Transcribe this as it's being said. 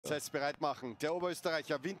Prozess bereit machen. Der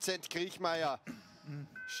Oberösterreicher Vincent KRIECHMAYR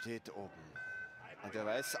steht oben. Und er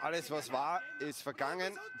weiß, alles was war, ist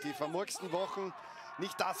vergangen. Die vermurksten Wochen,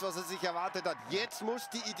 nicht das, was er sich erwartet hat. Jetzt muss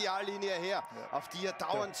die Ideallinie her, auf die er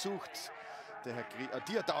dauernd sucht. Der Herr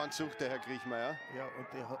KRIECHMAYR. Ja,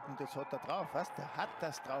 und das hat er drauf, was? Der hat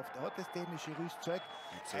das drauf, der hat das dänische Rüstzeug.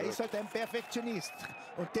 Er ist halt ein Perfektionist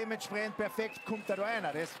und dementsprechend perfekt kommt er da rein.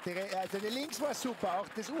 Also die Links war super, auch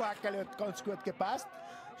das U-Hackerl hat ganz gut gepasst.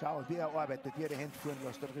 Schau, wie er arbeitet, wie er die Hände führen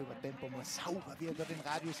lässt, darüber Tempo mal sauber, wie er da den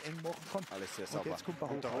Radius eng machen kann. Alles sehr sauber. Und jetzt kommt er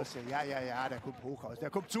hoch raus. Ja, der kommt hoch raus. Der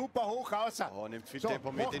kommt super hoch raus. Oh, nimmt viel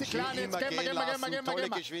Tempo mit, den Ski immer gehen lassen, tolle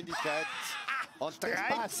Geschwindigkeit. Und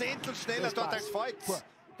 3 Zehntel schneller dort als Volz.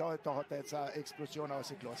 Da hat er jetzt eine Explosion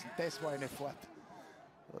rausgelassen. Das war eine Fahrt.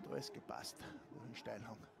 Da hat alles gepasst. Ein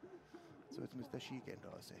Steilhang. So, jetzt muss der Ski gehen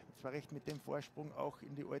raus. Jetzt war recht mit dem Vorsprung auch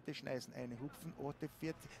in die alte Schneisen einhupfen. Alte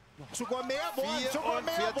 40. Sogar mehr waren,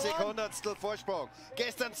 44 Hundertstel Vorsprung.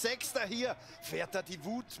 Gestern 6. hier. Fährt er die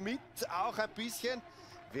Wut mit? Auch ein bisschen?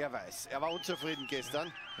 Wer weiß. Er war unzufrieden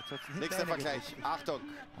gestern. Nächster Vergleich. Achtung.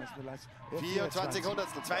 24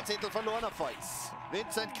 Hundertstel. 2 Zehntel verloren auf Volz.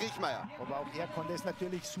 Vincent KRIECHMAYR. Aber auch er kann das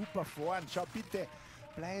natürlich super fahren. Schau bitte.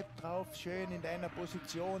 Bleib drauf, schön in deiner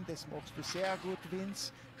Position. Das machst du sehr gut,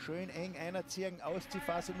 Vince. Schön eng einerziehen,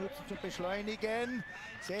 Ausziehphase nutzen zum Beschleunigen.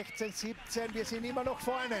 16, 17, wir sind immer noch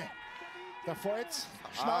vorne. Der Volz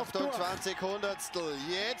schnauft 28 Hundertstel.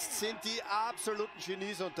 Jetzt sind die absoluten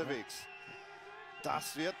Genies unterwegs.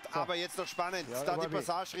 Das wird aber jetzt noch spannend. Ja, da die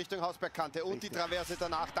Passage Richtung Hausbergkante und die Traverse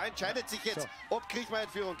danach. Da entscheidet sich jetzt, ob KRIECHMAYR in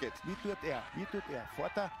Führung geht. Wie tut er?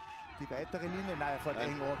 Fährt er die weitere Linie? Nein, er fährt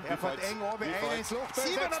eng oben. Er fährt eng oben, ein ins Loch.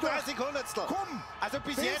 37 Hundertstel. Komm! Also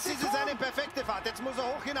bis jetzt ist es eine perfekte Fahrt. Jetzt muss er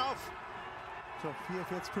hoch hinauf. So,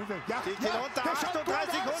 44, 5. Ja, hinunter,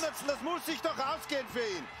 38 Hundertstel. Das muss sich doch ausgehen für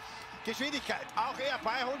ihn. Geschwindigkeit, auch er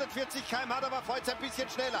bei 140 km/h, da war Volz ein bisschen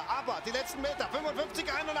schneller. Aber die letzten Meter,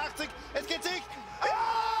 55, 81, es geht sich. Ja,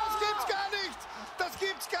 das gibt's gar nicht. Das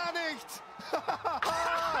gibt's gar nicht.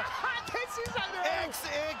 Das ist eine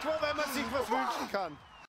Ex-Equo, wenn man sich was wünschen kann.